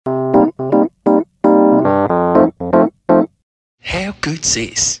good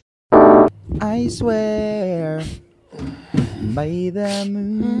sis. I swear by the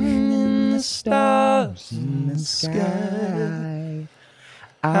moon and the stars in the sky,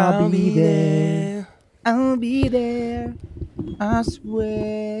 I'll be there. I'll be there. I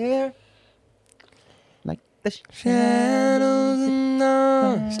swear. Like the shadows in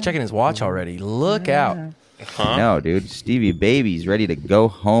the... He's checking his watch already. Look out. Huh? No, dude. Stevie Baby's ready to go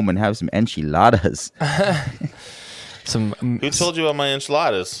home and have some enchiladas. Who told you about my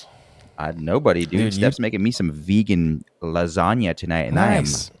enchiladas? Nobody, dude. Dude, Steph's making me some vegan lasagna tonight, and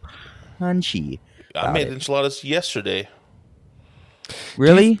Nice. I am punchy. I made enchiladas yesterday.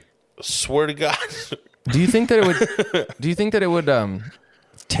 Really? Swear to God. Do you think that it would? Do you think that it would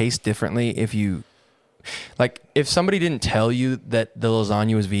taste differently if you, like, if somebody didn't tell you that the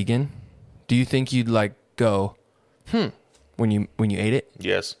lasagna was vegan? Do you think you'd like go, when you ate it?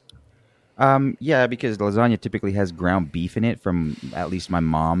 Yes. Yeah, because lasagna typically has ground beef in it from at least my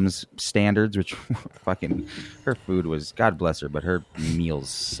mom's standards, which fucking, her food was, God bless her, but her meals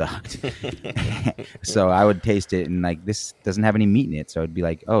sucked. So I would taste it and like, this doesn't have any meat in it. So I'd be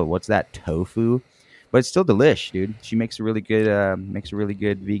like, oh, what's that, tofu? But it's still delish, dude. She makes a really good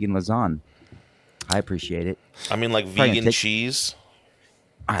vegan lasagna. I appreciate it. I mean, like Probably vegan take- cheese.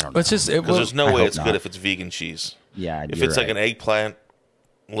 I don't know. It's just Because there's no I way hope it's not. good if it's vegan cheese. Yeah, If you're it's like right. an eggplant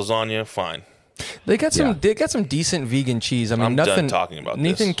lasagna, fine. They got some. Yeah. They got some decent vegan cheese. I mean, I'm done nothing. talking about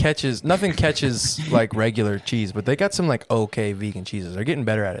nothing this. catches. Nothing catches like regular cheese, but they got some like okay vegan cheeses. They're getting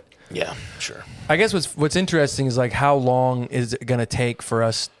better at it. Yeah, sure. I guess what's interesting is like how long is it gonna take for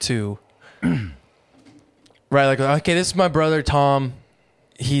us to, right? Like, okay, this is my brother Tom.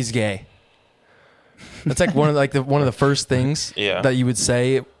 He's gay. That's like one of the first things Yeah. that you would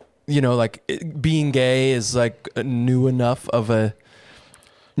say. You know, like being gay is like new enough of a.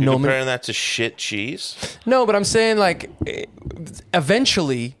 You're comparing that to shit cheese? No, but I'm saying like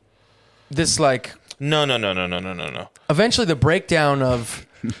eventually this like No. eventually the breakdown of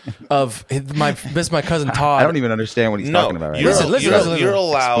my cousin Todd. I don't even understand what he's talking about right you're, now. Listen. you're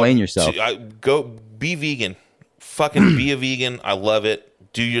allowed. Explain yourself. To, go be vegan. Fucking be a vegan. I love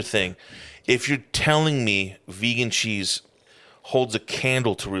it. Do your thing. If you're telling me vegan cheese holds a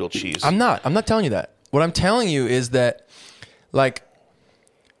candle to real cheese, I'm not telling you that. What I'm telling you is that like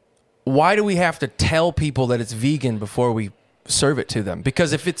why do we have to tell people that it's vegan before we serve it to them?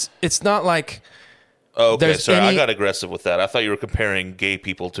 Because if it's not like oh, okay, there's sorry, I any- got aggressive with that. I thought you were comparing gay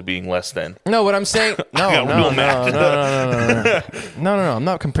people to being less than. no, what I'm saying no, got no, real no, mad. no, I'm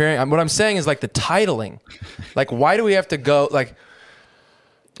not comparing. What I'm saying is like the titling. Like, why do we have to go like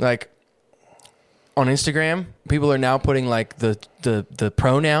on Instagram? People are now putting like the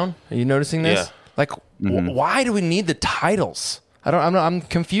pronoun. Are you noticing this? Yeah. Like, why do we need the titles? I'm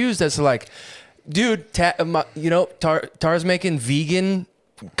confused as to like, dude, Tar's making vegan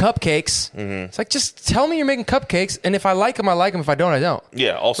cupcakes. It's like, just tell me you're making cupcakes, and if I like them, I like them. If I don't, I don't.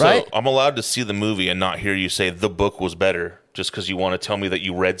 Yeah. Also, Right? I'm allowed to see the movie and not hear you say the book was better just because you want to tell me that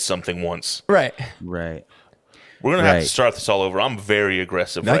you read something once. Right. Right. We're gonna have to Right. start this all over. I'm very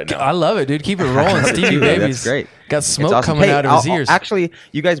aggressive right now. I love it, dude. Keep it rolling. Stevie That's Baby's great. got It's smoke awesome. coming Hey, out of his ears. Actually,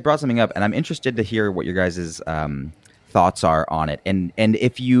 you guys brought something up, and I'm interested to hear what your guys' thoughts are on it, and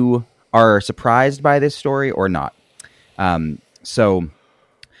if you are surprised by this story or not. So,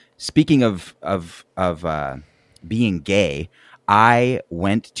 speaking of being gay, I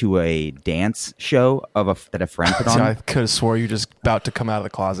went to a dance show that a friend put on. I could have swore you were just about to come out of the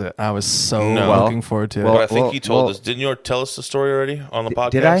closet. I was so No. looking forward to it. Well, but I think you told well- us. Didn't you tell us the story already on the podcast?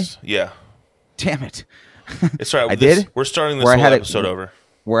 did I? Yeah. Damn it! It's right. I did? We're starting this Where I whole had a- episode over.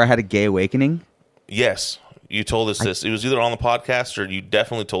 Where I had a gay awakening. Yes. You told us this. It was either on the podcast or you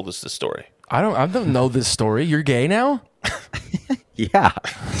definitely told us this story. I don't know this story. You're gay now? Yeah.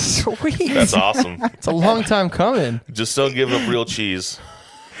 Sweet. That's awesome. It's a long time coming. Just don't give up real cheese.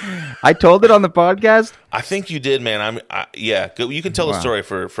 I told it on the podcast. I think you did, man. Yeah. Go, you can tell the story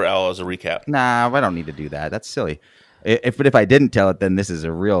for Al as a recap. Nah, I don't need to do that. That's silly. But if I didn't tell it, then this is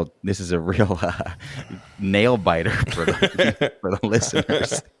a real nail biter for the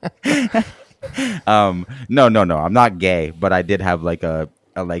listeners. No. I'm not gay, but I did have like a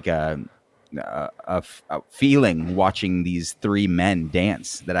feeling watching these three men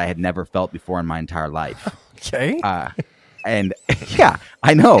dance that I had never felt before in my entire life. Okay. And yeah,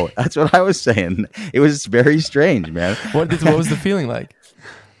 I know. That's what I was saying. It was very strange, man. What was the feeling like?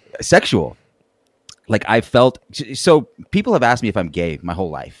 Sexual. Like I felt so. People have asked me if I'm gay my whole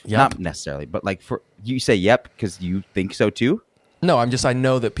life. Yep. Not necessarily, but like for you say yep because you think so too. No, I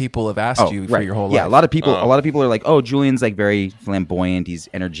know that people have asked you for your whole life. Yeah, a lot of people are like, oh, Julian's like very flamboyant. He's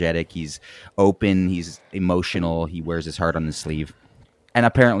energetic. He's open. He's emotional. He wears his heart on his sleeve. And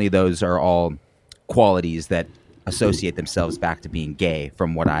apparently those are all qualities that associate themselves back to being gay,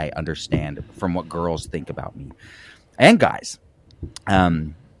 from what I understand, from what girls think about me and guys.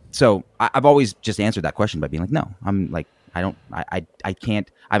 So I've always just answered that question by being like, no, I'm like, I can't.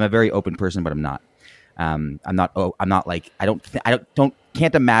 I'm a very open person, but I'm not. I'm not like,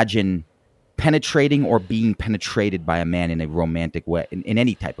 can't imagine penetrating or being penetrated by a man in a romantic way, in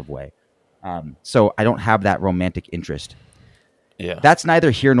any type of way. So I don't have that romantic interest. Yeah. That's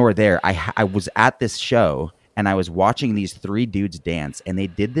neither here nor there. I was at this show and I was watching these 3 dudes dance, and they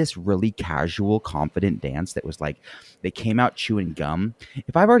did this really casual, confident dance that was like, they came out chewing gum.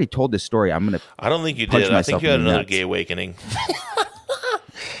 If I've already told this story, I'm gonna. I don't think you punch did. I think myself you had in the another nuts. gay awakening.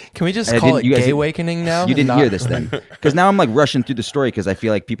 Can we just I call didn't- it you guys gay didn't- awakening now? You didn't Not- hear this then, because now I'm like rushing through the story because I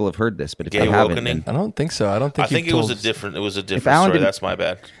feel like people have heard this, but if Gay they haven't, awakening? then I don't think so. I don't think. I think you've it was told- a different. It was a different Alan story. didn't- That's my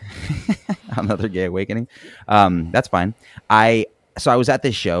bad. another gay awakening. That's fine. So I was at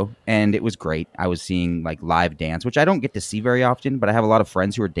this show and it was great. I was seeing like live dance, which I don't get to see very often, but I have a lot of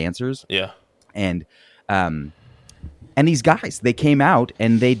friends who are dancers. Yeah. And these guys, they came out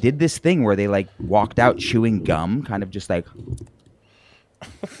and they did this thing where they like walked out chewing gum, kind of just like.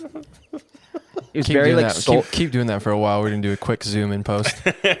 It was Keep very doing like that. Keep doing that for a while. We're gonna do a quick zoom in post.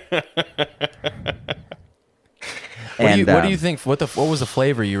 What do you think? What was the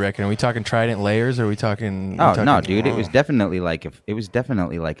flavor you reckon? Are we talking Trident layers? Or are we talking? Oh no, dude! It was definitely like a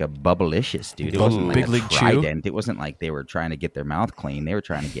bubblicious, dude. It wasn't like Big a League Chew? Trident. It wasn't like they were trying to get their mouth clean. They were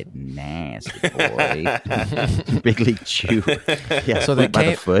trying to get nasty, boy. Big League Chew. Yeah, So they by the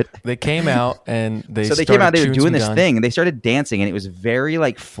came. foot. They came out and they. So they came out. They were started doing chewing this some thing, and they started dancing, and it was very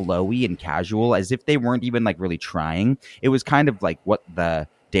like flowy and casual, as if they weren't even like really trying. It was kind of like what the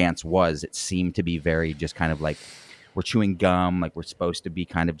dance was. It seemed to be very just kind of like. We're chewing gum, like we're supposed to be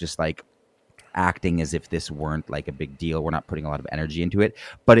kind of just like acting as if this weren't like a big deal. We're not putting a lot of energy into it,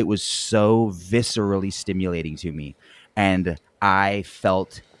 but it was so viscerally stimulating to me. And I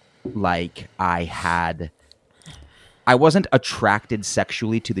felt like I wasn't attracted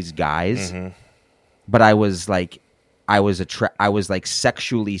sexually to these guys, but I was like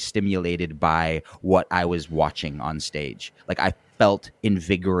sexually stimulated by what I was watching on stage. Like I felt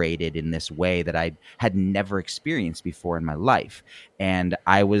invigorated in this way that I had never experienced before in my life. And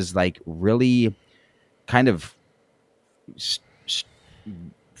I was like really kind of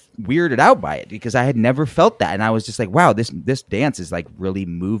weirded out by it because I had never felt that. And I was just like, wow, this dance is like really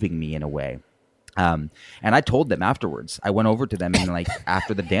moving me in a way. And I told them afterwards. I went over to them and like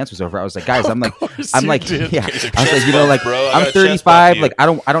after the dance was over, I was like, guys, I'm like, yeah. I was like, you know, like Bro, I I'm gotta chest 35. bump you. Like I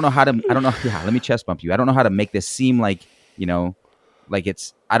don't know how to. Yeah, let me chest bump you. I don't know how to make this seem like, you know, like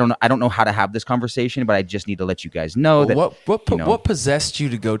it's. I don't know how to have this conversation, but I just need to let you guys know that. What possessed you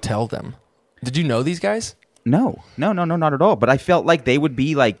to go tell them? Did you know these guys? No, not at all. But I felt like they would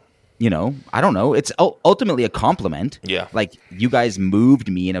be like, you know, I don't know. It's ultimately a compliment. Yeah. Like you guys moved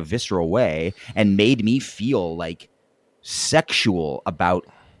me in a visceral way and made me feel like sexual about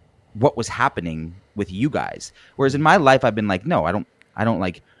what was happening with you guys. Whereas in my life, I've been like, no,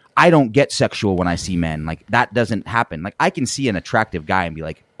 I don't get sexual when I see men. Like that doesn't happen. Like I can see an attractive guy and be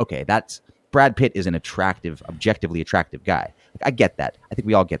like, okay, that's Brad Pitt is an attractive, objectively attractive guy. Like, I get that. I think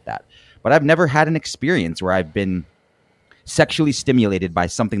we all get that. But I've never had an experience where I've been sexually stimulated by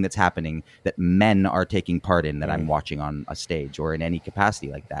something that's happening that men are taking part in that I'm watching on a stage or in any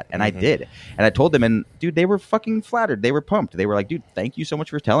capacity like that. And I did. And I told them, and dude, they were fucking flattered. They were pumped. They were like, dude, thank you so much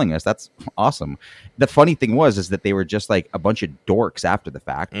for telling us. That's awesome. The funny thing is that they were just like a bunch of dorks after the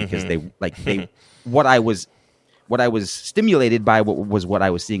fact because what I was stimulated by what I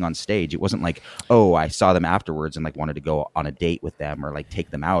was seeing on stage. It wasn't like, oh, I saw them afterwards and like wanted to go on a date with them or like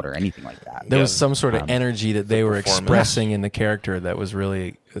take them out or anything like that. There was some sort of energy that they were performance. expressing in the character that was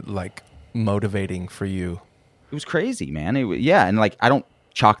really like motivating for you. It was crazy, man. And like I don't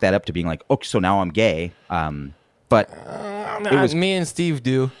chalk that up to being like, okay, so now I'm gay. But it was me and Steve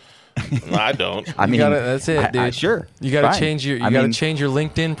do. No, I don't. I mean, That's it, dude. sure. You got to Fine. change your I mean, change your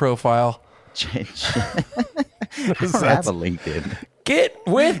LinkedIn profile. change. I don't have a LinkedIn. Get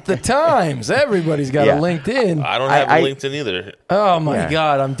with the times. Everybody's got Yeah. a LinkedIn. I don't have I- a LinkedIn either. Oh my Yeah.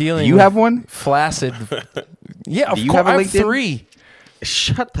 God, I'm dealing. Do you with have one? Flaccid. Yeah, of Do you course. have a I have LinkedIn? 3.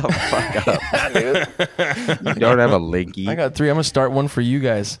 Shut the fuck up. You don't have a linky. I got 3. I'm gonna start one for you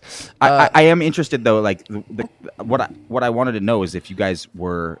guys. I am interested though. Like what I wanted to know is if you guys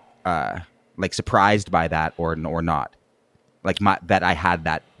were like surprised by that or not. Like that I had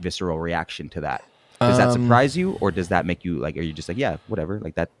that visceral reaction to that. Does that surprise you, or does that make you like? Are you just like, yeah, whatever?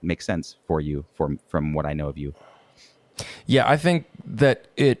 Like that makes sense for you from what I know of you. Yeah, I think that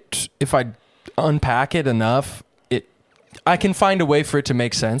if I unpack it enough, I can find a way for it to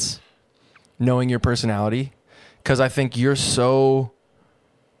make sense, knowing your personality, because I think you are so.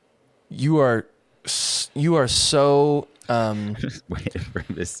 Just waiting for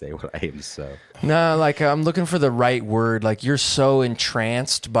him to say what I am so. No, like I'm looking for the right word. Like you're so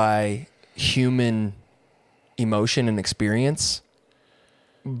entranced by human emotion and experience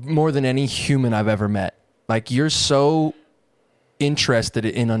more than any human I've ever met. Like you're so interested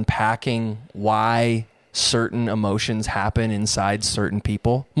in unpacking why certain emotions happen inside certain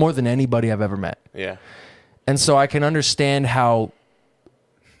people more than anybody I've ever met. Yeah. And so I can understand how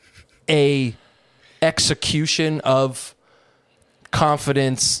a execution of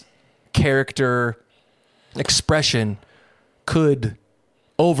confidence, character, expression could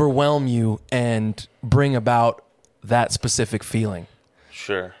overwhelm you and bring about that specific feeling.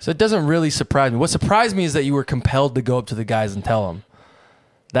 Sure. So it doesn't really surprise me. What surprised me is that you were compelled to go up to the guys and tell them.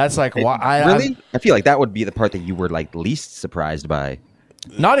 That's like why Really? I feel like that would be the part that you were like least surprised by.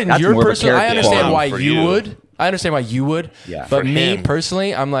 not in That's your more of a personal. I character understand quality why for you you. would. I understand why you would. Yeah. But For me him.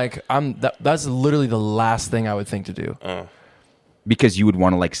 personally, I'm like that's literally the last thing I would think to do. Because you would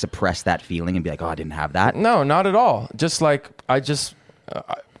want to like suppress that feeling and be like, oh, I didn't have that. No, not at all. Just like I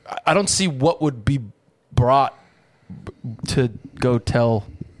don't see what would be brought to go tell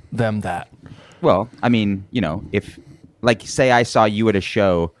them that. Well, I mean, if like say I saw you at a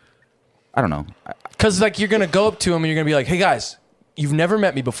show, I don't know. Because like you're gonna go up to them and you're gonna be like, "Hey guys, you've never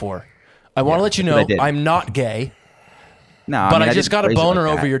met me before. I want to let you but I know did. I'm not gay, No, but mean, I just didn't got a phrase it boner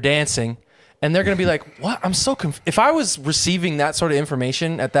like over that. your dancing." And they're gonna be like, "What? I'm so confused." If I was receiving that sort of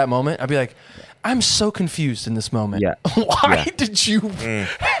information at that moment, I'd be like, "I'm so confused in this moment. Yeah. Why Yeah. did you?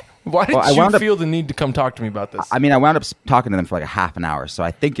 Why did Well, I you wound up- feel the need to come talk to me about this?" I mean, I wound up talking to them for like a half an hour, so I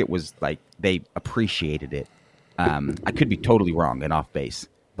think it was like they appreciated it. I could be totally wrong and off base,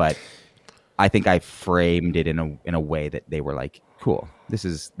 but I think I framed it in a way that they were like, "Cool, this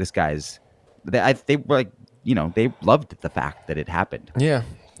guy's." They were like, they loved the fact that it happened. Yeah,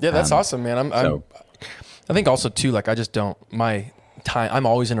 that's awesome, man. so- I think also too, like I just don't my time. I'm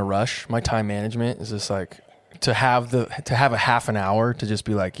always in a rush. My time management is just like to have a half an hour to just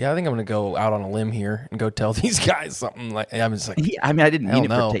be like, yeah, I think I'm gonna go out on a limb here and go tell these guys something. Like I'm just like, Yeah, I mean, I didn't mean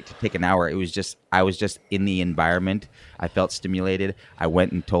Hell it no. to take an hour. It was just I was just in the environment. I felt stimulated. I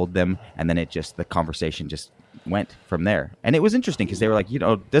went and told them, and then the conversation just went from there. And it was interesting because they were like,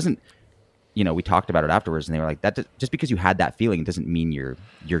 doesn't. We talked about it afterwards, and they were like, "That just because you had that feeling doesn't mean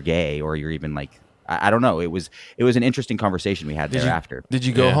you're gay or you're even like I don't know." It was an interesting conversation we had thereafter. Did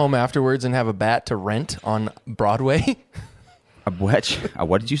you go Yeah. home afterwards and have a bat to rent on Broadway?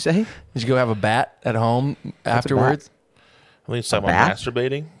 What did you say? Did you go have a bat at home afterwards? I think it's talking bat? about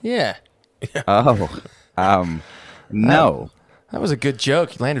masturbating. Yeah, Oh, no. that was a good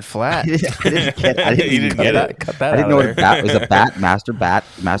joke. You landed flat. I didn't get You didn't get it. Cut I that didn't out know of what a there. bat was. A bat,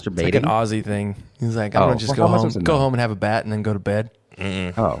 masturbating. Like an Aussie thing. He's like, I'm Oh, gonna just well, go how am I home, supposed to know? and have a bat, and then go to bed.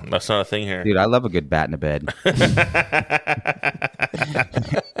 Oh, That's not a thing here. dude, I love a good bat in a bed.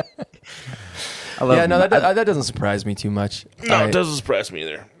 I love. Yeah, no, that doesn't surprise me too much. No, it doesn't surprise me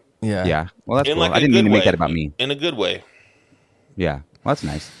either. Yeah, Yeah, well, that's In cool. like I a didn't mean good to make way. that about me. In a good way. Yeah, well, that's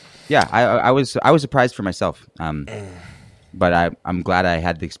nice. Yeah, I was surprised for myself, but I'm glad I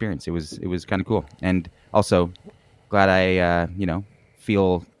had the experience. It was kind of cool, and also glad I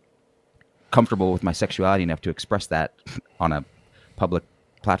feel comfortable with my sexuality enough to express that on a public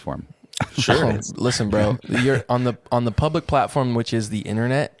platform. Oh, listen, bro, you're on the public platform, which is the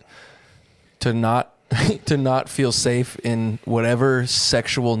internet, to not feel safe in whatever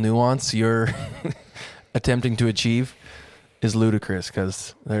sexual nuance you're attempting to achieve is ludicrous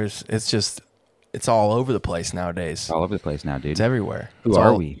because it's all over the place nowadays. All over the place now, dude. It's everywhere. Who It's are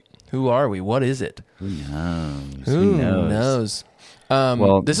all- we? Who are we? What is it? Who knows? Who knows?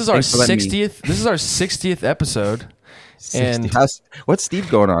 Well, this is our thanks for letting me- 60th. This is our 60th episode. 60. And- What's Steve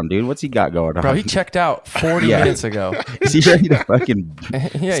going on, dude? What's he got going on? Bro, he checked out 40 Yeah. minutes ago. Is he ready to fucking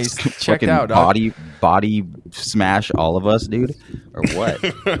Yeah, he's checked fucking out, dog. body smash all of us, dude? Or what?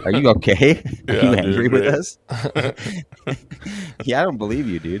 Are you okay? Are Yeah, you I'm angry doing with great. us? Yeah, I don't believe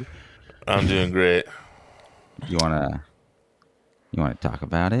you, dude. I'm doing great. You wanna talk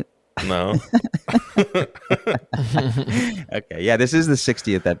about it? No. Okay, yeah, this is the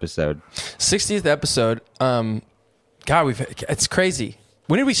 60th episode. 60th episode. God, it's crazy.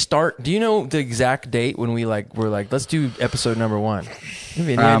 When did we start? Do you know the exact date when we were like, let's do episode number 1? You have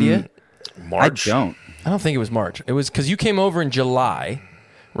any idea? March. I don't. I don't think it was March. It was because you came over in July,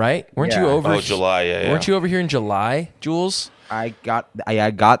 right? Weren't you Yeah. over? Oh, July. Yeah, yeah. Weren't you over here in July, Jules? I got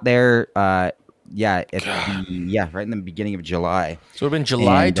there. Right in the beginning of July. So it would have been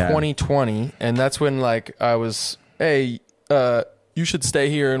July And, 2020, and that's when I was, hey, you should stay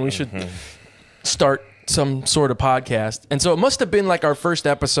here and we should start some sort of podcast. And so it must have been like our first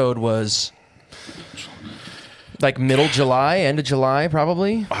episode was like middle July, end of July,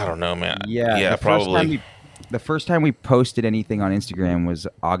 probably. I don't know, man. Yeah, probably. The first time we posted anything on Instagram was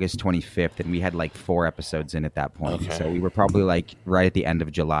August 25th, and we had like 4 episodes in at that point. Okay. So we were probably like right at the end of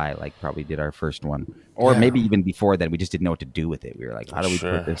July, like probably did our first one, or Yeah. maybe even before then. We just didn't know what to do with it. We were like, how do we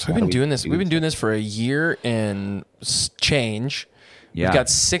Sure. put this? So we've been doing this. We've been doing this for a year and change. Yeah. We've got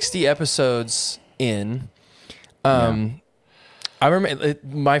 60 episodes in. I remember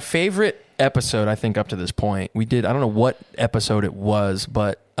my favorite episode, I think, up to this point. We did, I don't know what episode it was,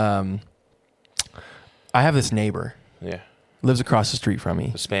 but I have this neighbor, Yeah. lives across the street from me.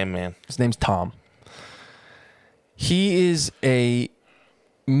 The spam man. His name's Tom. He is a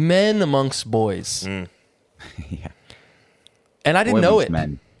man amongst boys. Yeah. And I didn't Boy know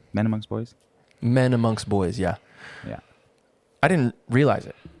amongst it. Men amongst boys. Men amongst boys, yeah. Yeah. I didn't realize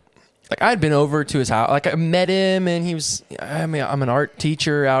it. Like I'd been over to his house, like I met him, and he was. I mean, I'm an art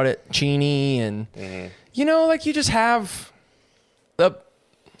teacher out at Cheney, and you know, like you just have,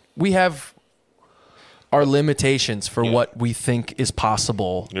 we have our limitations for what we think is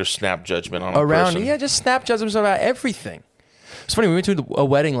possible Your snap judgment on a around. person. Yeah, just snap judgments about everything. It's funny. We went to a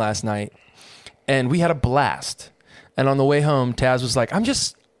wedding last night, and we had a blast. And on the way home, Taz was like,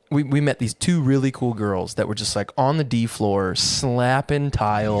 we met these 2 really cool girls that were just like on the D floor, slapping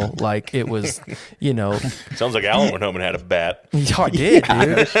tile like it was, you know. Sounds like Alan went home and had a bat. Yeah, I did,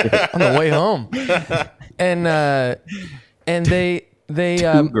 dude. On the way home. And they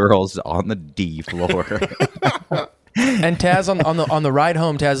 2 girls on the D floor. and Taz on the ride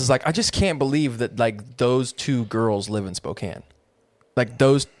home, Taz is like, I just can't believe that like those 2 girls live in Spokane. Like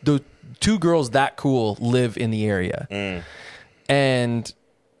those 2 girls that cool live in the area. And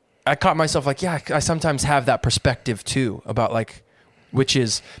I caught myself like, yeah, I sometimes have that perspective too about like, which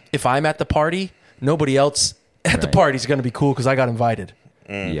is if I'm at the party, nobody else at the party is going to be cool because I got invited.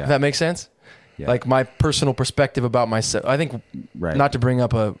 Yeah. If that makes sense? Yeah. Like my personal perspective about myself. I think, Right. not to bring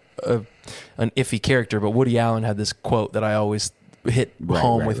up an iffy character, but Woody Allen had this quote that I always hit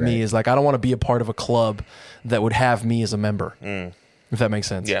home with me is like, I don't want to be a part of a club that would have me as a member. If that makes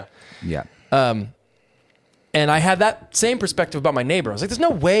sense. Yeah. Yeah. And I had that same perspective about my neighbor. I was like, there's no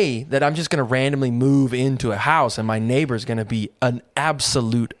way that I'm just going to randomly move into a house and my neighbor's going to be an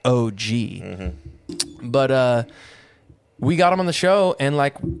absolute OG. But we got him on the show, and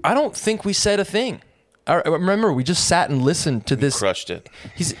like, I don't think we said a thing. I remember we just sat and listened to this. Crushed it.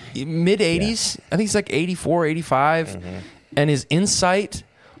 He's mid-80s. I think he's like 84, 85. And his insight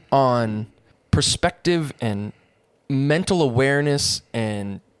on perspective and mental awareness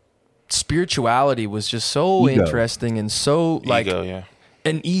and spirituality was just so Ego. interesting and so like Ego, yeah.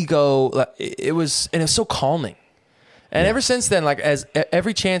 an ego. Like, it was so calming. And ever since then, like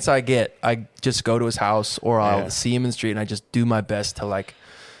every chance I get, I just go to his house or I'll see him in the street and I just do my best to like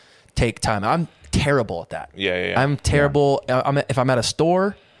take time. I'm terrible at that. Yeah. I'm terrible. If I'm at a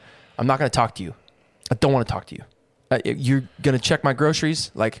store, I'm not going to talk to you. I don't want to talk to you. You're going to check my groceries.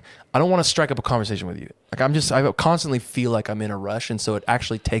 Like, I don't want to strike up a conversation with you. Like, I constantly feel like I'm in a rush. And so it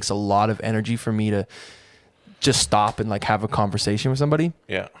actually takes a lot of energy for me to just stop and like have a conversation with somebody.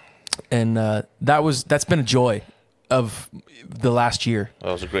 Yeah. And that's been a joy of the last year,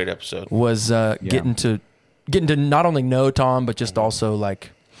 That was a great episode. was getting to not only know Tom, but just also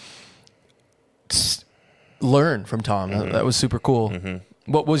like learn from Tom. That was super cool.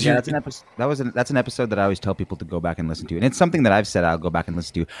 What was your? That's an episode that I always tell people to go back and listen to, and it's something that I've said I'll go back and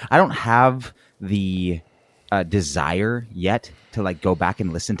listen to. I don't have the desire yet to like go back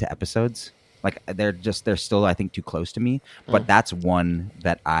and listen to episodes. Like they're still, I think, too close to me. But that's one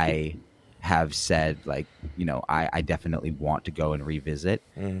that I have said, like, you know, I definitely want to go and revisit.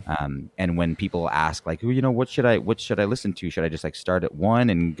 And when people ask, like, you know, what should I listen to? Should I just like start at one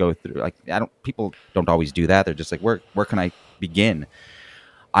and go through? Like, people don't always do that. They're just like, where can I begin?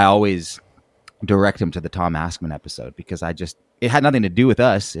 I always direct him to the Tom Askman episode because it had nothing to do with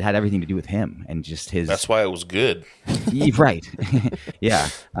us. It had everything to do with him and just his. That's why it was good. Right. Yeah.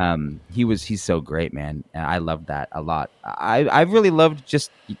 He's so great, man. And I loved that a lot. I really loved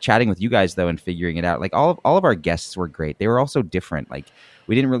just chatting with you guys though and figuring it out. Like all of our guests were great. They were all so different. Like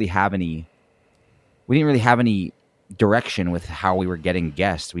we didn't really have any direction with how we were getting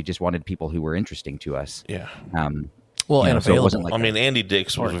guests. We just wanted people who were interesting to us. Yeah. well, and so it available. wasn't like I mean, Andy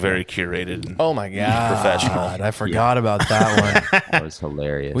Dix was very curated. Oh my god, Professional. I forgot about that one. that was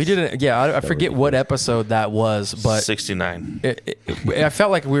hilarious. We didn't. Yeah, I forget what episode that was, but 69. I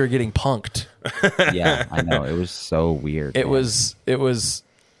felt like we were getting punked. Yeah, I know. It was so weird. It man. was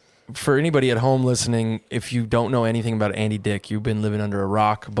for anybody at home listening, if you don't know anything about Andy Dick, you've been living under a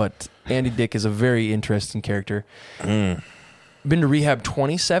rock. But Andy Dick is a very interesting character. Been to rehab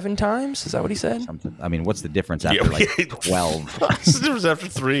 27 times. Is that what he said? Something. I mean, what's the difference after like 12? What's the difference after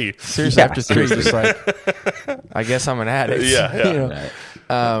 3? Seriously, after 3, just like, I guess I'm an addict. Yeah, yeah. You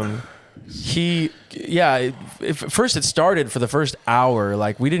know? First it started for the first hour.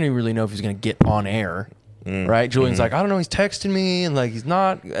 Like, we didn't even really know if he was going to get on air. Right? Julian's like, I don't know. He's texting me and like, he's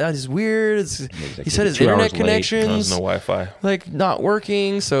not, it's weird. He said his 2 hours internet late. connections, There's no Wi-Fi. like not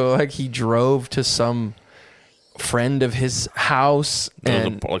working. So like he drove to some friend of his house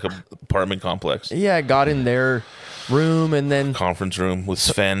and Like a apartment complex. got in their room, and then Conference room with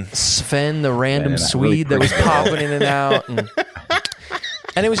Sven. the random Yeah, that Swede really that was popping in and out,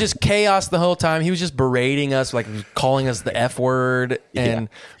 and it was just chaos the whole time. He was just berating us, like calling us the F word and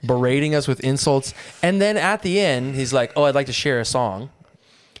berating us with insults. And then at the end, he's like, "Oh, I'd like to share a song,"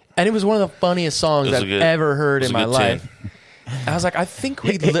 and it was one of the funniest songs It was I've a good- ever heard it was in a my good life. tune. I was like, I think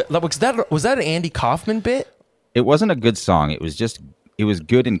was that an Andy Kaufman bit? It wasn't a good song. It was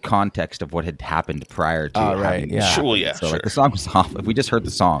good in context of what had happened prior to. Oh, right, having yeah. happened. Sure, yeah, So sure. like the song was off. If we just heard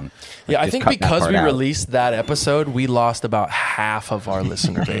the song, Yeah, I just think cut that because part we out. released that episode, we lost about half of our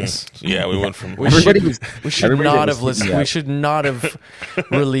listener base. Yeah, we went from Everybody was. We should everybody not that was have listened. hitting me We up, should not have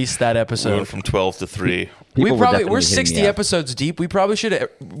released that we episode. went from 12 to 3. people were definitely We're hitting 60 me up. episodes deep. We probably should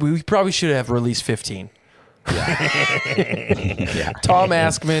have released 15. Tom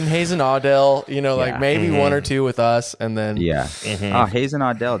Askman, Hazen Audell, like Yeah. maybe one or two with us, and then Yeah. Oh, Hazen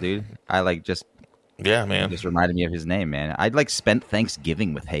Audell, dude. I like just Man. just reminded me of his name, man. I'd like spent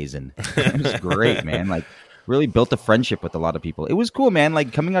Thanksgiving with Hazen. It was great, man. Like really built a friendship with a lot of people. It was cool, man.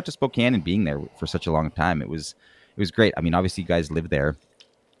 Like coming out to Spokane and being there for such a long time. It was great. I mean, obviously you guys live there,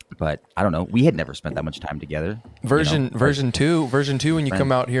 but I don't know. We had never spent that much time together. version 2 when you Friend.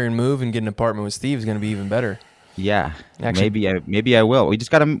 come out here and move and get an apartment with Steve is going to be even better. Yeah. Actually- Maybe I will. We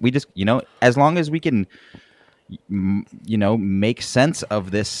just as long as we can make sense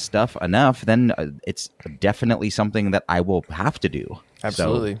of this stuff enough, then it's definitely something that I will have to do.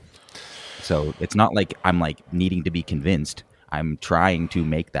 Absolutely. So it's not like I'm like needing to be convinced. I'm trying to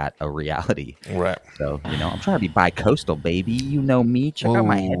make that a reality. Right. So, I'm trying to be bi-coastal, baby. You know me. Check out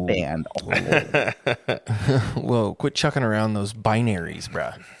my Whoa. headband. Oh. Whoa, quit chucking around those binaries,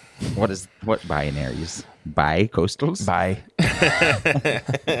 bruh. What binaries? Bi-coastals? Bye.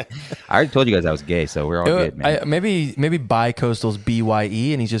 I already told you guys I was gay, so we're all good, man. Maybe bi-coastal's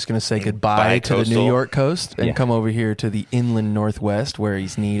BYE, and he's just going to say goodbye to the New Bi-coastal. York coast and Yeah. come over here to the inland Northwest where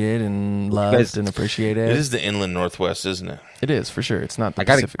he's needed and loved guys- and appreciated. It is the inland northwest, isn't it? It is for sure. It's not the I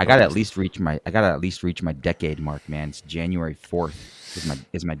gotta Pacific at Northwest. least reach my decade mark, man. It's January 4th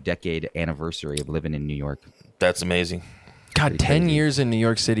is my decade anniversary of living in New York. That's amazing. God, 10 crazy. years in New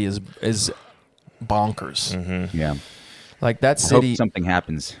York City is bonkers. Yeah. Like that I hope city. something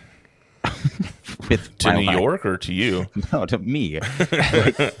happens with To my New life. York or to you? No, to me.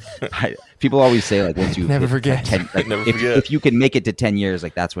 People always say like once you Never hit, forget. 10, like, Never if, forget. if you can make it to 10 years,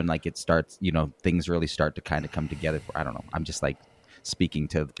 like that's when like it starts. Things really start to kind of come together. I don't know. I'm just like speaking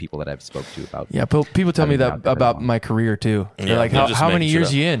to the people that I've spoke to about. Yeah, people tell me I've been that out there about long. my career too. They're Yeah, like, they're how, just how many making shit years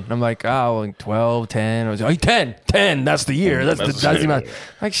up. you in? I'm like, like 12, 10. I was like, 10. That's the year. That's the amount.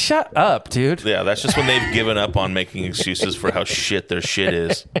 Like, shut up, dude. Yeah, that's just when they've given up on making excuses for how shit their shit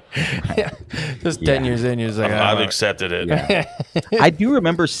is. Just 10 years in, you're just like, I've "Ah." accepted it. Yeah. I do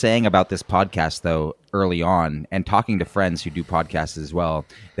remember saying about this podcast though early on, and talking to friends who do podcasts as well,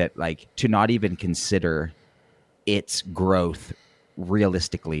 that like to not even consider its growth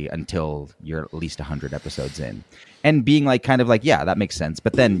realistically until you're at least 100 episodes in, and being like kind of like, yeah, that makes sense.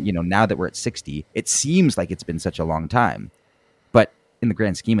 But then now that we're at 60, it seems like it's been such a long time. But in the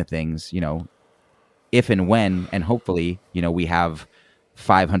grand scheme of things, if and when, and hopefully, we have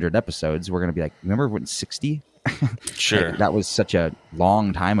 500 episodes, we're gonna be like, remember when 60? Sure. Like, that was such a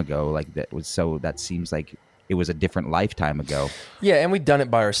long time ago. Like that seems like it was a different lifetime ago. Yeah, and we've done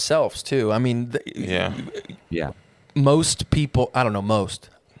it by ourselves too. I mean, Yeah. Yeah. most people, I don't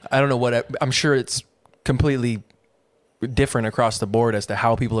know what, I'm sure it's completely different across the board as to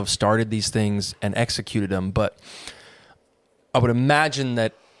how people have started these things and executed them. But I would imagine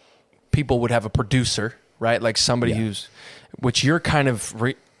that people would have a producer, right? Like somebody which you're kind of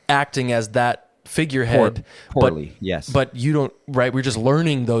acting as that figurehead. Poorly, yes. But you don't, right? We're just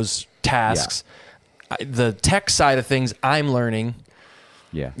learning those tasks. The tech side of things, I'm learning,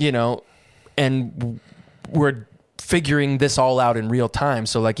 Yeah. and we're figuring this all out in real time.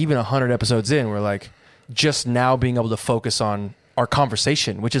 So like even 100 episodes in, we're like just now being able to focus on our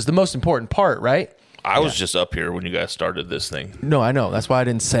conversation, which is the most important part, right? I was just up here when you guys started this thing. No, I know. That's why I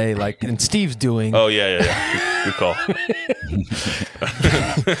didn't say like. And Steve's doing. Oh yeah. Good call.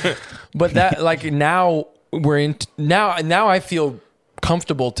 But that like now we're in now I feel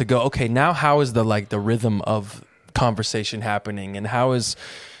comfortable to go, okay, now how is the rhythm of conversation happening, and how is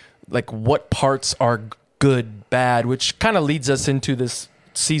like what parts are good, bad, which kind of leads us into this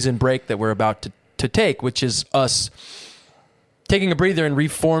season break that we're about to take, which is us taking a breather and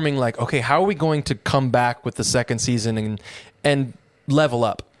reforming, like, okay, how are we going to come back with the second season and level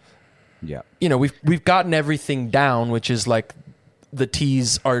up? Yeah. You know, we've gotten everything down, which is like the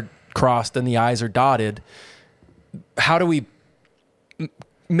T's are crossed and the I's are dotted. How do we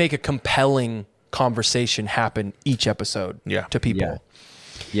make a compelling conversation happen each episode to people?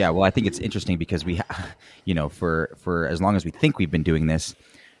 Yeah, well, I think it's interesting because we, for as long as we think we've been doing this,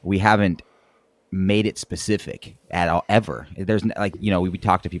 we haven't made it specific at all ever. There's we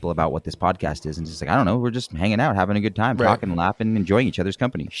talk to people about what this podcast is, and it's like, I don't know, we're just hanging out, having a good time, talking, laughing, enjoying each other's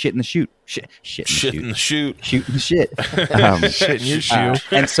company, shit in the chute, shit in the chute, shooting shit, shit in your shoe.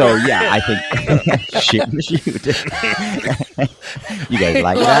 And so I think shit in the chute. You guys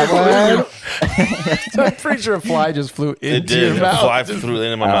like that one? So I'm pretty sure a fly just flew into your mouth. Fly flew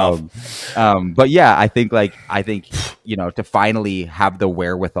into my mouth. But I think to finally have the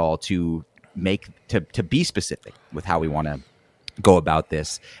wherewithal to to be specific with how we want to go about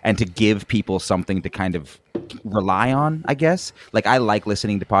this, and to give people something to kind of rely on, I guess. Like, I like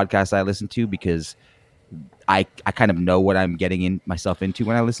listening to podcasts I listen to because I kind of know what I'm getting myself into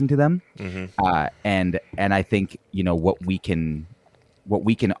when I listen to them. Mm-hmm. And I think, what we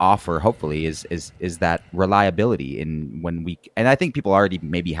can offer, hopefully, is that reliability and I think people already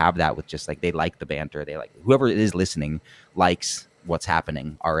maybe have that with just like, they like the banter, they like whoever it is listening likes what's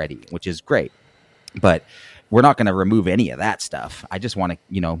happening already, which is great. But we're not going to remove any of that stuff. I just want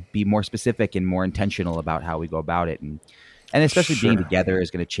to, be more specific and more intentional about how we go about it, and especially being together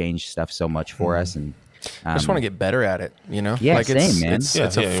is going to change stuff so much for us. And I just want to get better at it, Yeah, like same, man. It's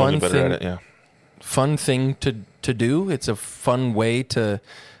a fun thing. Fun thing to do. It's a fun way to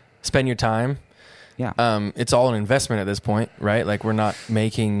spend your time. Yeah. It's all an investment at this point, right? Like, we're not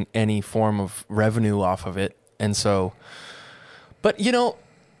making any form of revenue off of it, and so. But,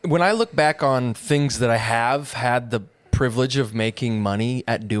 when I look back on things that I have had the privilege of making money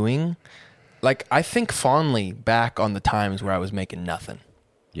at doing, like, I think fondly back on the times where I was making nothing.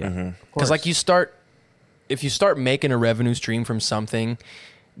 Yeah. Because, like, if you start making a revenue stream from something,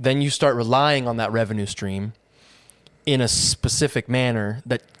 then you start relying on that revenue stream in a specific manner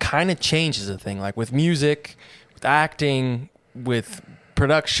that kind of changes the thing. Like, with music, with acting, with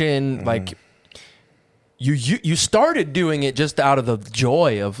production, like... You started doing it just out of the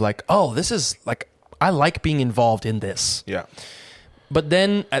joy of like, oh, this is like, I like being involved in this. Yeah. But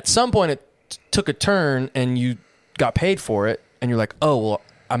then at some point it took a turn and you got paid for it, and you're like, oh, well,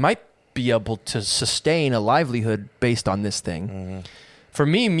 I might be able to sustain a livelihood based on this thing. Mm-hmm. For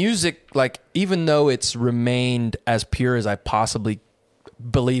me, music, like, even though it's remained as pure as I possibly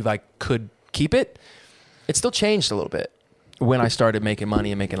believe I could keep it, it still changed a little bit when I started making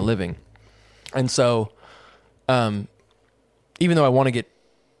money and making a living. And so... even though I want to get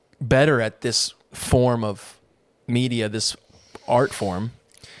better at this form of media, this art form,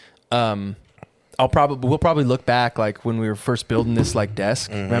 we'll probably look back like when we were first building this like desk.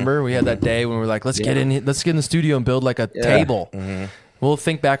 Mm-hmm. Remember, we had that day when we were like, let's get in the studio and build like a table. Mm-hmm. We'll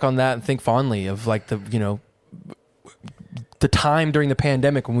think back on that and think fondly of like the time during the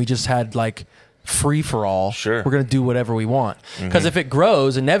pandemic when we just had like free for all. Sure. We're going to do whatever we want. Because if it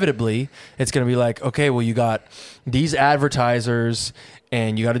grows, inevitably, it's going to be like, okay, well, you got these advertisers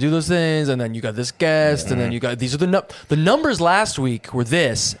and you got to do those things, and then you got this guest, and then you got these are the numbers last week were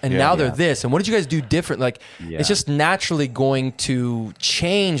this, and now they're this. And what did you guys do different? Like, it's just naturally going to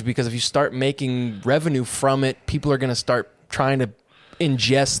change, because if you start making revenue from it, people are going to start trying to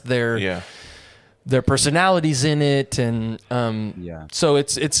ingest their personalities in it, and so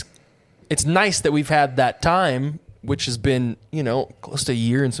it's nice that we've had that time, which has been, close to a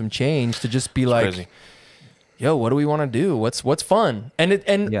year and some change, to just be like, crazy. Yo, what do we want to do? What's fun? And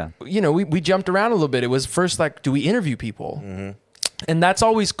we jumped around a little bit. It was first like, do we interview people? Mm-hmm. And that's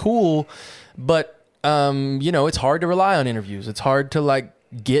always cool, but it's hard to rely on interviews. It's hard to like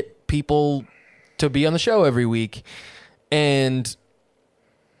get people to be on the show every week. And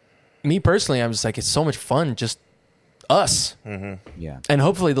me personally, I'm just like, it's so much fun just us. Mm-hmm. Yeah. And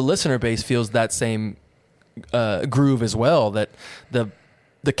hopefully the listener base feels that same groove as well, that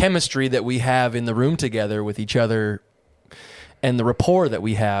the chemistry that we have in the room together with each other and the rapport that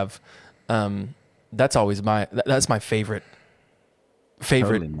we have, that's always my favorite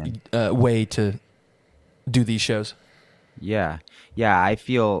Totally, way to do these shows. Yeah. I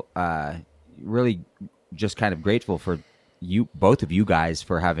feel really just kind of grateful for you, both of you guys,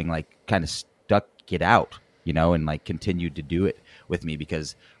 for having like kind of stuck it out, and like continued to do it with me,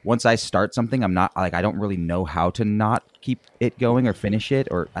 because once I start something, I'm not like, I don't really know how to not keep it going or finish it,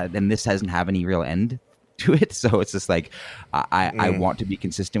 or and this doesn't have any real end to it. So it's just like, I want to be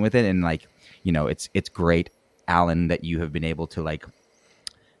consistent with it. And like, it's great, Alan, that you have been able to like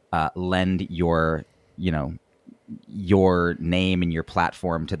lend your name and your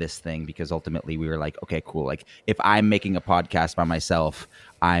platform to this thing, because ultimately we were like, okay, cool. Like if I'm making a podcast by myself,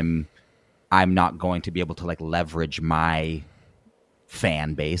 I'm not going to be able to like leverage my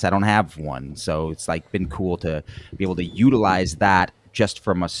fan base. I don't have one. So it's like been cool to be able to utilize that just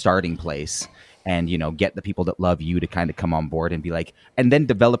from a starting place, and get the people that love you to kind of come on board and be like, and then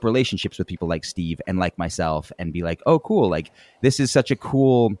develop relationships with people like Steve and like myself, and be like, oh cool, like this is such a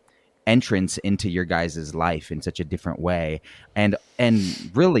cool entrance into your guys' life in such a different way, and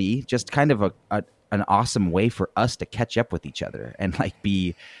really just kind of an awesome way for us to catch up with each other and like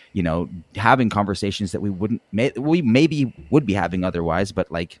be having conversations that we maybe would be having otherwise,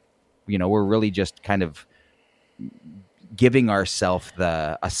 but like we're really just kind of giving ourselves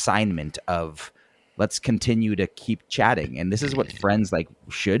the assignment of let's continue to keep chatting. And this is what friends like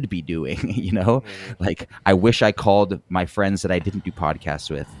should be doing, like I wish I called my friends that I didn't do podcasts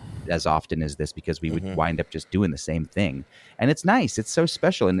with as often as this, because we would wind up just doing the same thing. And it's nice. It's so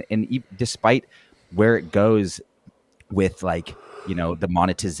special. And despite where it goes with like, the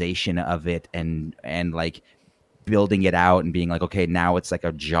monetization of it and like building it out and being like, okay, now it's like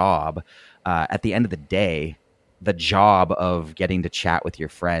a job. At the end of the day, the job of getting to chat with your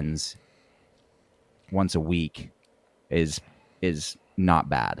friends once a week is not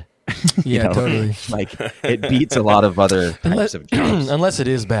bad. Yeah, totally. Like it beats a lot of other types of jobs. Unless it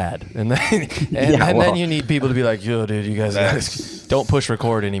is bad, and then you need people to be like, "Yo, dude, you guys don't push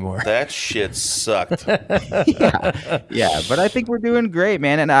record anymore." That shit sucked. yeah. But I think we're doing great,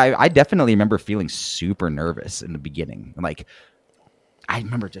 man. And I definitely remember feeling super nervous in the beginning. Like I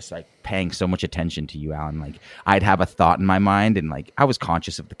remember just like paying so much attention to you, Alan. Like I'd have a thought in my mind, and like I was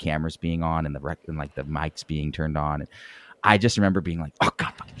conscious of the cameras being on and like the mics being turned on. And I just remember being like, oh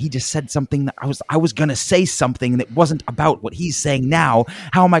God, he just said something that I was going to say something that wasn't about what he's saying now.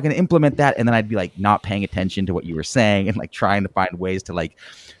 How am I going to implement that? And then I'd be like not paying attention to what you were saying and like trying to find ways to like,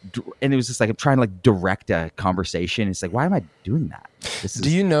 and it was just like, I'm trying to like direct a conversation. It's like, why am I doing that?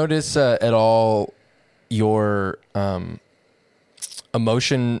 Do you notice at all your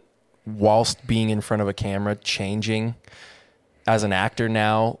emotion whilst being in front of a camera changing as an actor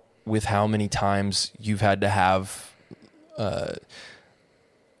now, with how many times you've had to have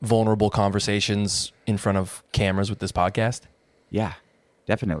vulnerable conversations in front of cameras with this podcast? Yeah,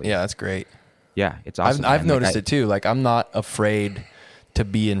 definitely. Yeah, that's great. Yeah, it's awesome. I've noticed it too. Like I'm not afraid to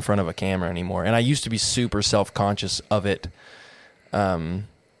be in front of a camera anymore. And I used to be super self-conscious of it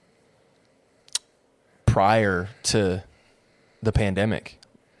prior to the pandemic.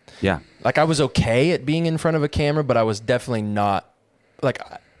 Yeah. Like I was okay at being in front of a camera, but I was definitely not like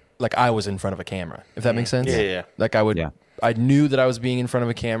I was in front of a camera, if that makes sense. Yeah. Like I knew that I was being in front of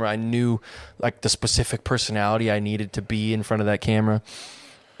a camera. I knew like the specific personality I needed to be in front of that camera.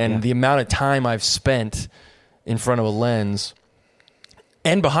 And the amount of time I've spent in front of a lens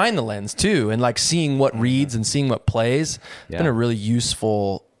and behind the lens too, and like seeing what reads and seeing what plays, it's been a really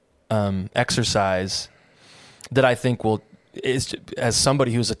useful exercise that I think is, as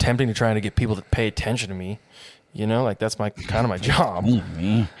somebody who's attempting to try to get people to pay attention to me, like that's my kind of my job.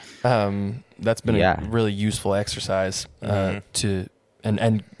 That's been a really useful exercise to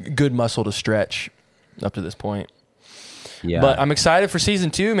and good muscle to stretch up to this point. Yeah. But I'm excited for season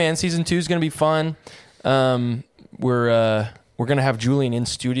 2, man. Season 2 is going to be fun. We're going to have Julian in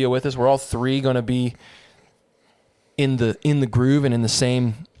studio with us. We're all three going to be in the groove and in the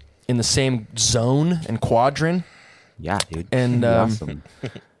same zone and quadrant. Yeah, dude. And awesome.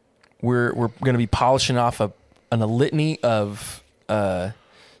 we're going to be polishing off a litany of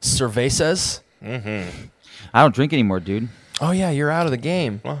cervezas. Mm-hmm. I don't drink anymore, dude. Oh yeah, you're out of the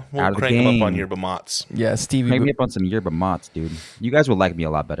game. Well, we'll crank them up on Yerba Mats. Yeah, Stevie. Crank me up on some Yerba Mats, dude. You guys will like me a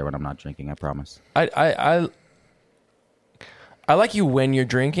lot better when I'm not drinking. I promise. I like you when you're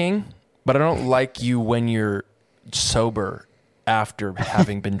drinking, but I don't like you when you're sober after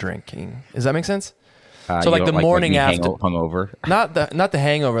having been drinking. Does that make sense? So like the morning after, hungover. Not the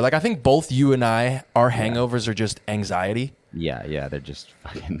hangover. Like I think both you and I, our hangovers are just anxiety. Yeah, they're just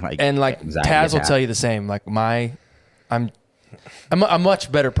fucking like. And like Taz will tell you the same. Like I'm a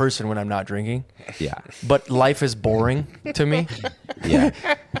much better person when I'm not drinking. Yeah. But life is boring to me. Yeah.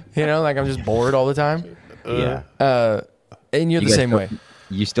 Like I'm just bored all the time. Yeah. And you're the guys same still- way.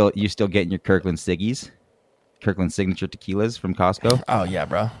 You still getting your Kirkland Siggies? Kirkland signature tequilas from Costco? Oh yeah,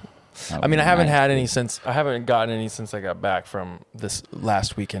 bro. Oh, I mean, I haven't nice. had any since I haven't gotten any since I got back from this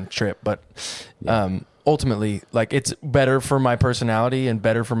last weekend trip. But ultimately, like, it's better for my personality and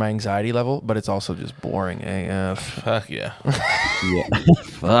better for my anxiety level. But it's also just boring AF. Fuck yeah. Yeah.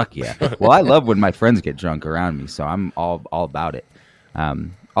 Fuck yeah. Well, I love when my friends get drunk around me, so I'm all about it.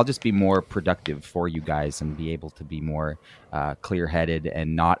 I'll just be more productive for you guys and be able to be more clear-headed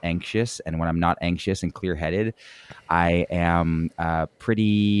and not anxious. And when I'm not anxious and clear-headed, I am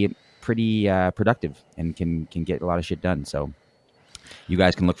pretty productive and can get a lot of shit done. So you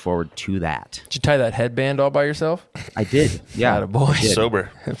guys can look forward to that. Did you tie that headband all by yourself? I did. Yeah. Attaboy. I did.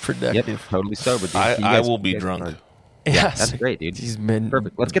 Sober. Productive. Yep. Totally sober. Dude. I You guys- will be you guys drunk. are- Yeah, Yeah, that's great, dude. He's been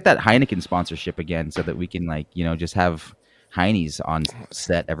Perfect. Let's get that Heineken sponsorship again so that we can, like, just have Heinies on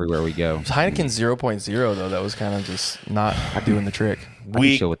set everywhere we go. Heineken 0.0 though. That was kind of just not doing the trick. I can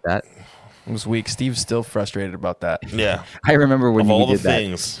Weak. chill with that. It was weak. Steve's still frustrated about that. Yeah. I remember when Of all we the did that.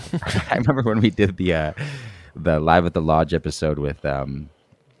 things. I remember when we did the Live at the Lodge episode with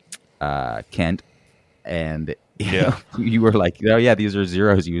Kent, and Yeah. you were like, "Oh yeah, these are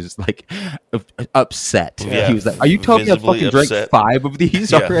zeros." He was like upset. Yeah, He was like, "Are you telling me I visibly fucking drank upset. 5 of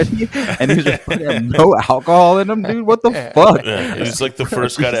these Yeah. already?" And he was like, "Fucking have no alcohol in them, dude. What the fuck?" Yeah. He's like the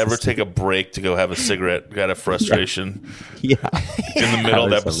first guy to ever take a break to go have a cigarette. Got a frustration Yeah, in the middle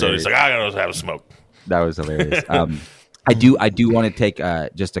of the That was episode. He's like, I gotta have a smoke. that was hilarious. I do want to take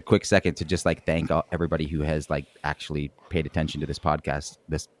just a quick second to just like thank everybody who has like actually paid attention to this podcast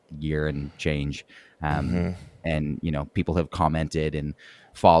this year and change. And people have commented and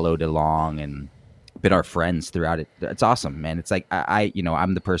followed along and been our friends throughout it. It's awesome, man. It's like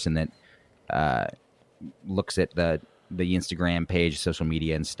I'm the person that looks at the Instagram page, social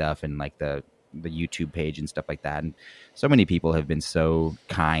media and stuff, and like the YouTube page and stuff like that. And so many people have been so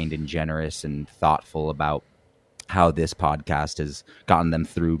kind and generous and thoughtful about how this podcast has gotten them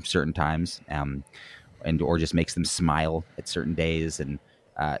through certain times, and or just makes them smile at certain days. And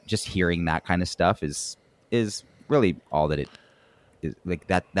just hearing that kind of stuff is really all that it is. Like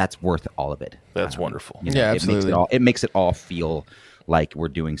that's worth all of it. That's wonderful. Yeah, absolutely. It makes it all feel like we're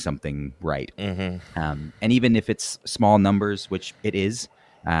doing something right. And even if it's small numbers, which it is,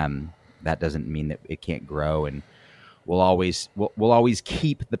 that doesn't mean that it can't grow. And we'll always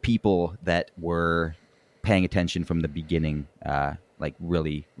keep the people that were paying attention from the beginning, like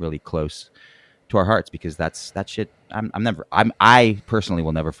really, really close to our hearts, because that shit. I personally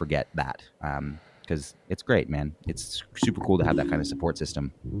will never forget that. Because it's great, man. It's super cool to have that kind of support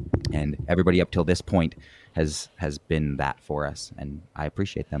system, and everybody up till this point has been that for us, and I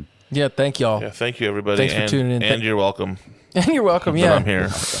appreciate them. Yeah, thank y'all. Yeah, thank you, everybody. Thanks for tuning in. And you're welcome. And you're welcome. But Yeah, I'm here.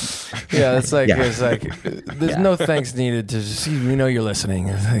 yeah. It's like Yeah. there's no thanks needed to just we know you're listening.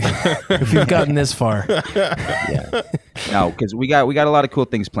 It's like, if you've gotten this far, Yeah, no, because we got a lot of cool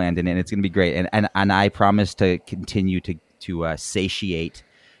things planned, and it's gonna be great. And I promise to continue to satiate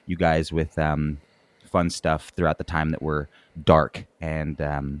you guys with fun stuff throughout the time that we're dark, and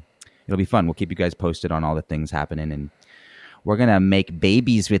it'll be fun. We'll keep you guys posted on all the things happening, and we're gonna make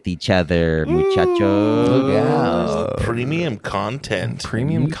babies with each other, muchachos. Look out. Premium content.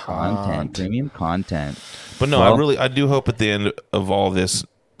 premium Premium content. But no, Well- I do hope at the end of all this,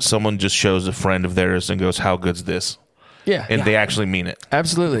 someone just shows a friend of theirs and goes, "How good's this?" Yeah, And they actually mean it.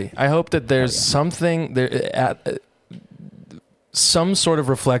 absolutely. I hope that there's something there some sort of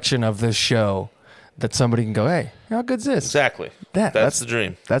reflection of this show that somebody can go, "Hey, how good's this?" Exactly. That- That's the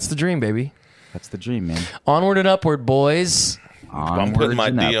dream. That's the dream, baby. That's the dream, man. Onward and upward, boys. I'm putting my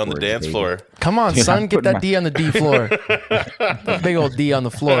Onwards and D on the upwards, dance baby. floor. Come on, Dude, son, I'm get putting that D on the D floor. That big old D on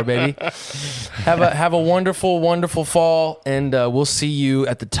the floor, baby. Have a wonderful, wonderful fall, and we'll see you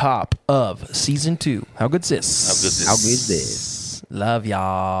at the top of season 2. How good's this? How good's this? How good's this? Love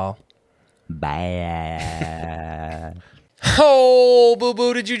y'all. Bye. Oh, Boo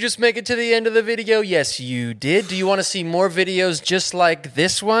Boo, did you just make it to the end of the video? Yes, you did. Do you want to see more videos just like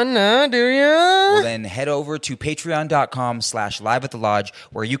this one? Do you? Well, then head over to patreon.com/live at the lodge,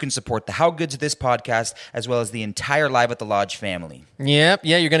 where you can support the How Good's This podcast, as well as the entire Live at the Lodge family. Yep,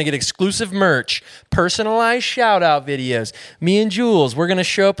 yeah, you're going to get exclusive merch, personalized shout-out videos. Me and Jules, we're going to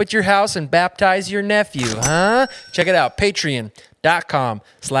show up at your house and baptize your nephew, huh? Check it out,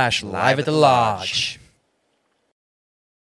 patreon.com/live at the lodge.